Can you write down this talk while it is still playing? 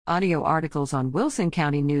Audio articles on Wilson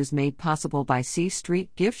County News made possible by C Street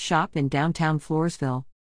Gift Shop in downtown Floresville.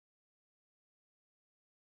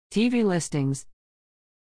 TV listings.